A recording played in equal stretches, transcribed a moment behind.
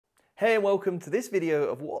Hey, and welcome to this video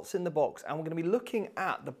of what's in the box, and we're going to be looking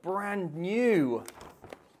at the brand new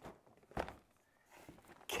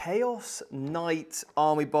Chaos Knight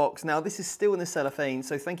Army box. Now this is still in the cellophane,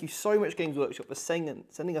 so thank you so much Games Workshop for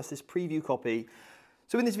sending us this preview copy.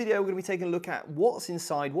 So in this video we're going to be taking a look at what's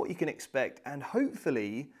inside, what you can expect, and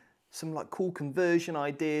hopefully some like cool conversion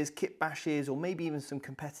ideas, kit bashes, or maybe even some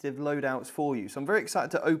competitive loadouts for you. So I'm very excited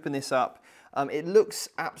to open this up. It looks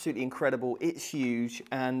absolutely incredible, it's huge,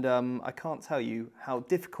 and I can't tell you how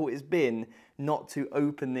difficult it's been not to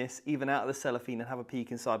open this even out of the cellophane and have a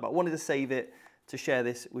peek inside, but I wanted to save it to share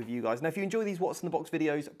this with you guys. Now if you enjoy these What's in the Box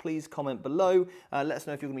videos, please comment below. Let us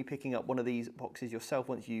know if you're going to be picking up one of these boxes yourself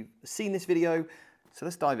once you've seen this video. So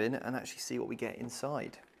let's dive in and actually see what we get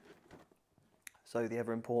inside. So the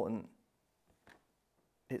ever important,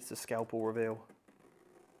 it's the scalpel reveal.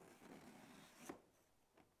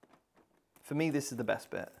 For me, this is the best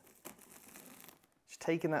bit. Just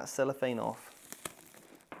taking that cellophane off.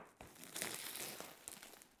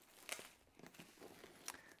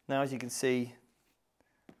 Now, as you can see,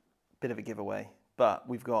 a bit of a giveaway, but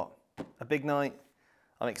we've got a big knight.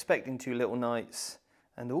 I'm expecting 2 little knights,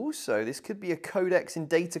 and also this could be a Codex and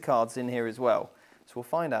data cards in here as well. So we'll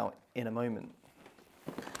find out in a moment.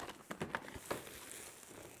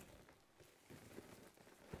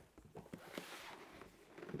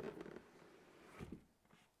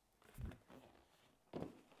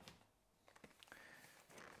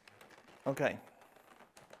 Okay,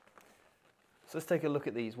 so let's take a look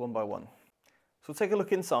at these one by one. So we'll take a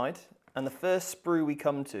look inside, and the first sprue we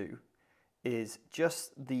come to is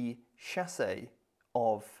just the chassis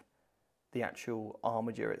of the actual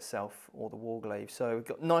armature itself, or the warglaive. So we've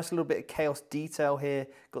got a nice little bit of chaos detail here,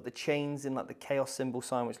 got the chains in like the chaos symbol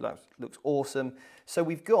sign, which looks awesome. So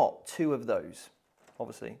we've got 2 of those,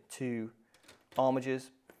 obviously, 2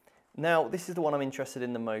 armatures. Now this is the one I'm interested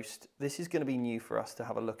in the most. This is going to be new for us to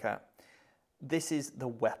have a look at. This is the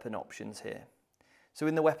weapon options here. So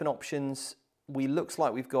in the weapon options, looks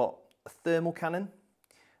like we've got a thermal cannon,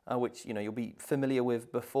 which you'll be familiar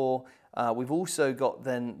with before. We've also got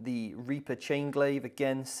then the Reaper chain glaive,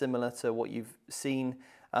 again similar to what you've seen.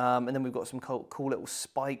 And then we've got some cool little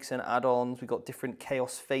spikes and add-ons. We've got different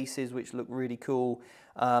chaos faces, which look really cool.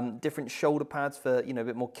 Different shoulder pads for a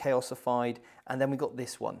bit more chaosified. And then we've got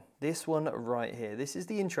this one right here. This is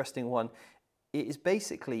the interesting one. It is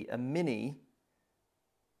basically a mini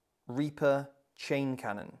Reaper chain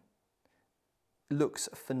cannon. Looks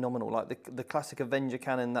phenomenal, like the classic Avenger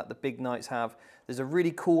cannon that the big knights have. There's a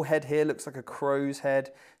really cool head here, looks like a crow's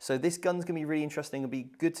head. So this gun's gonna be really interesting. It'll be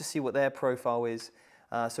good to see what their profile is.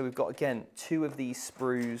 So we've got, again, 2 of these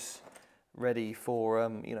sprues ready for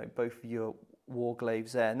both of your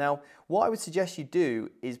warglaives there. Now, what I would suggest you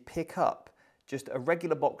do is pick up just a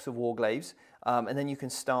regular box of warglaives, and then you can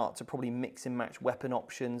start to probably mix and match weapon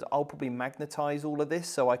options. I'll probably magnetize all of this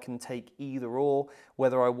so I can take either or,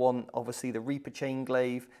 whether I want obviously the Reaper chain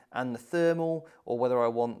glaive and the thermal, or whether I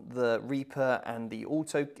want the Reaper and the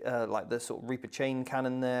auto, like the sort of Reaper chain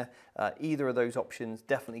cannon there. Either of those options,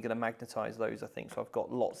 definitely going to magnetize those, I think. So I've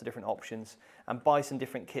got lots of different options, and buy some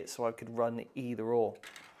different kits so I could run either or.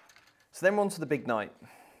 So then we're on to the big knight.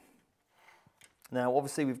 Now,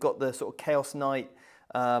 obviously, we've got the sort of Chaos Knight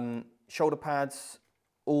shoulder pads,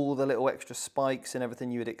 all the little extra spikes and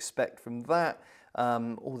everything you would expect from that,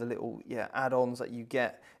 all the little add-ons that you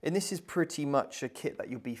get. And this is pretty much a kit that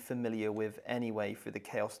you'll be familiar with anyway for the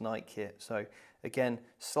Chaos Knight kit. So again,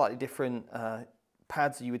 slightly different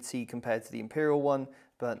pads you would see compared to the Imperial one,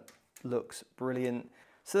 but looks brilliant.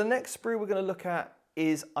 So the next sprue we're going to look at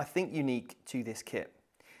is, I think, unique to this kit.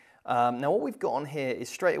 Now what we've got on here is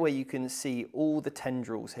straight away you can see all the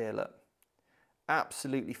tendrils here, look.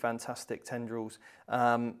 Absolutely fantastic tendrils.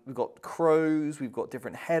 We've got crows, we've got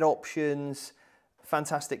different head options,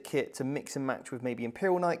 fantastic kit to mix and match with maybe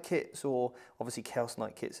Imperial Knight kits or obviously Chaos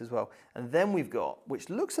Knight kits as well. And then we've got, which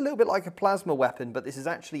looks a little bit like a plasma weapon, but this is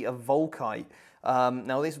actually a Volkite.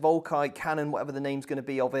 Now this Volkite cannon, whatever the name's going to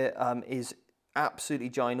be of it, is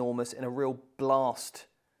absolutely ginormous in a real blast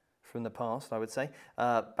from the past, I would say,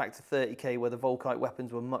 back to 30K where the Volkite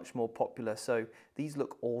weapons were much more popular. So these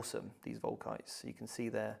look awesome, these Volkites. You can see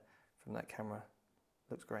there from that camera,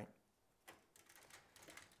 looks great.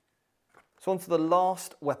 So on to the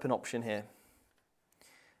last weapon option here.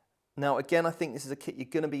 Now again, I think this is a kit you're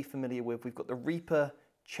going to be familiar with. We've got the Reaper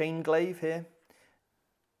chain glaive here,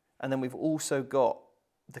 and then we've also got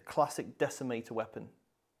the classic Decimator weapon.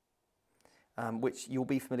 Which you'll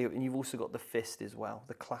be familiar with, and you've also got the fist as well,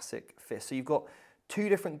 the classic fist. So you've got 2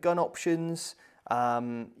 different gun options,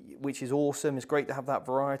 which is awesome. It's great to have that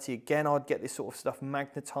variety. Again, I'd get this sort of stuff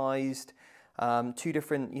magnetized. Two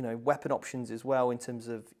different, weapon options as well in terms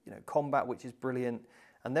of, combat, which is brilliant.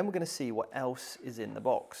 And then we're going to see what else is in the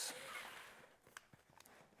box.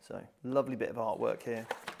 So, lovely bit of artwork here.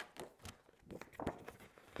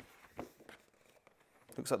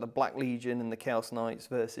 Looks like the Black Legion and the Chaos Knights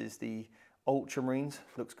versus the Ultramarines.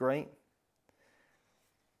 Looks great.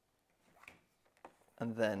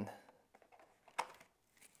 And then,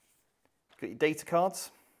 got your data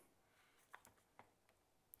cards.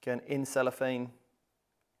 Again, in cellophane.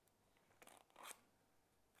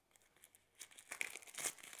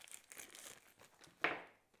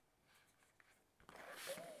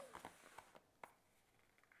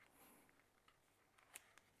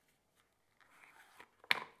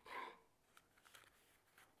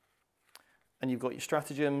 And you've got your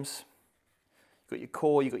stratagems, you've got your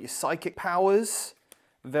core, you've got your psychic powers.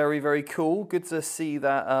 Very, very cool. Good to see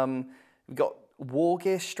that we've got war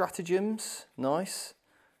gear stratagems. Nice.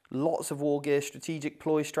 Lots of war gear, strategic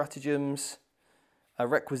ploy stratagems,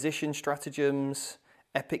 requisition stratagems,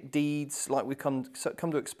 epic deeds, like we come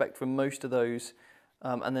to expect from most of those.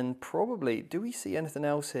 And then probably, do we see anything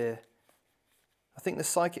else here? I think the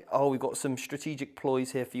psychic, we've got some strategic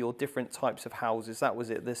ploys here for your different types of houses. That was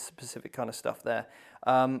it, this specific kind of stuff there,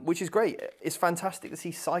 which is great. It's fantastic to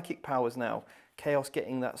see psychic powers now. Chaos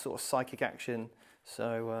getting that sort of psychic action.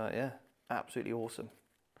 So yeah, absolutely awesome.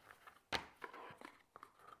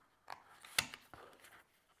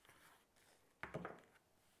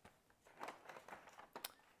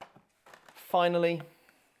 Finally,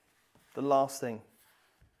 the last thing,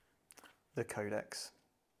 the Codex.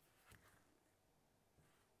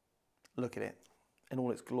 Look at it in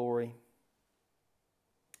all its glory.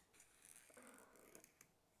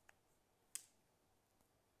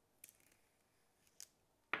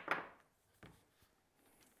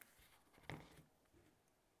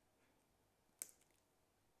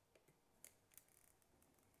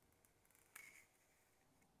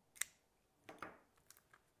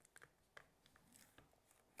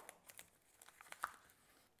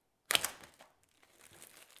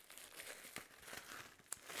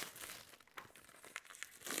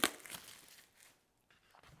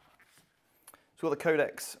 So we've got the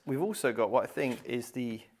Codex. We've also got what I think is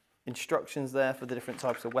the instructions there for the different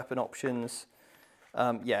types of weapon options.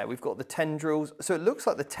 Yeah, we've got the tendrils. So it looks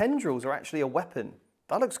like the tendrils are actually a weapon.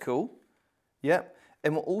 That looks cool. Yeah.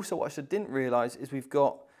 And also what I didn't realize is we've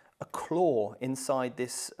got a claw inside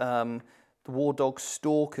this the War Dog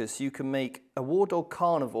Stalkers. So you can make a War Dog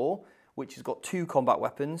Carnivore, which has got 2 combat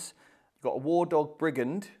weapons. You've got a War Dog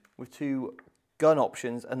Brigand with 2 gun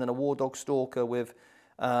options, and then a War Dog Stalker with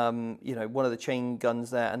one of the chain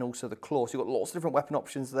guns there, and also the claw. So you've got lots of different weapon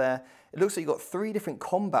options there. It looks like you've got 3 different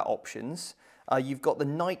combat options. You've got the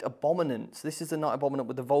Knight Abominants. This is the Knight Abominant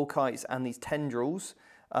with the Volkites and these tendrils,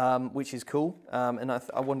 which is cool. And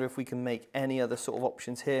I wonder if we can make any other sort of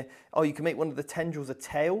options here. Oh, you can make one of the tendrils a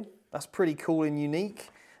tail. That's pretty cool and unique.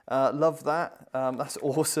 Love that. That's an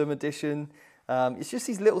awesome addition. It's just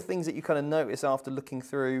these little things that you kind of notice after looking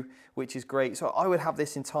through, which is great. So I would have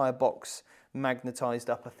this entire box magnetized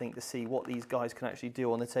up, I think, to see what these guys can actually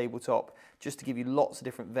do on the tabletop, just to give you lots of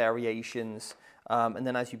different variations. And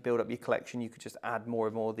then as you build up your collection, you could just add more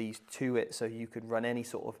and more of these to it, so you could run any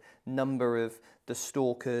sort of number of the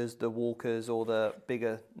Stalkers, the Walkers, or the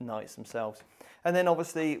bigger Knights themselves. And then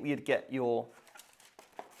obviously you'd get your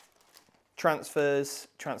transfers,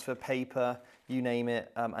 transfer paper, you name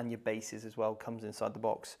it, and your bases as well comes inside the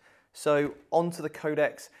box. So onto the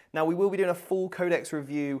Codex. Now we will be doing a full Codex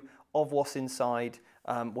review of what's inside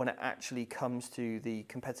when it actually comes to the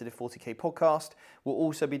Competitive 40K podcast. We'll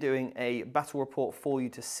also be doing a battle report for you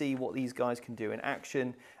to see what these guys can do in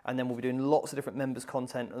action, and then we'll be doing lots of different members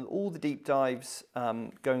content and all the deep dives,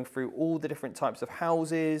 going through all the different types of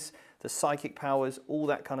houses, the psychic powers, all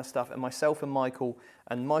that kind of stuff. And myself and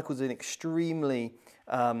Michael's an extremely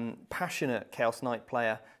passionate Chaos Knight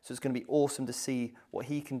player, so it's going to be awesome to see what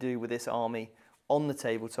he can do with this army on the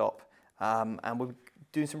tabletop. And we're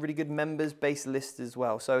doing some really good members-based lists as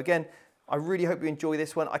well. So again, I really hope you enjoy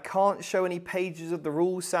this one. I can't show any pages of the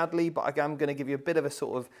rules, sadly, but I'm going to give you a bit of a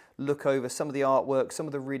sort of look over some of the artwork, some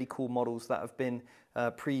of the really cool models that have been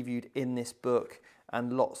previewed in this book,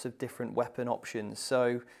 and lots of different weapon options.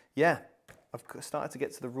 So yeah, I've started to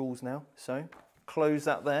get to the rules now. So close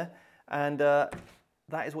that there. And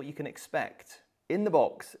that is what you can expect in the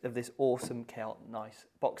box of this awesome Chaos Knights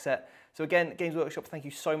box set. So again, Games Workshop, thank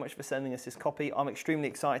you so much for sending us this copy. I'm extremely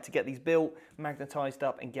excited to get these built, magnetized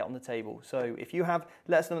up, and get on the table. So if you have,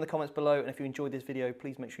 let us know in the comments below. And if you enjoyed this video,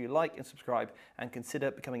 please make sure you like and subscribe, and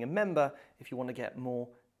consider becoming a member if you want to get more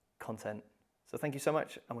content. So thank you so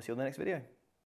much, and we'll see you on the next video.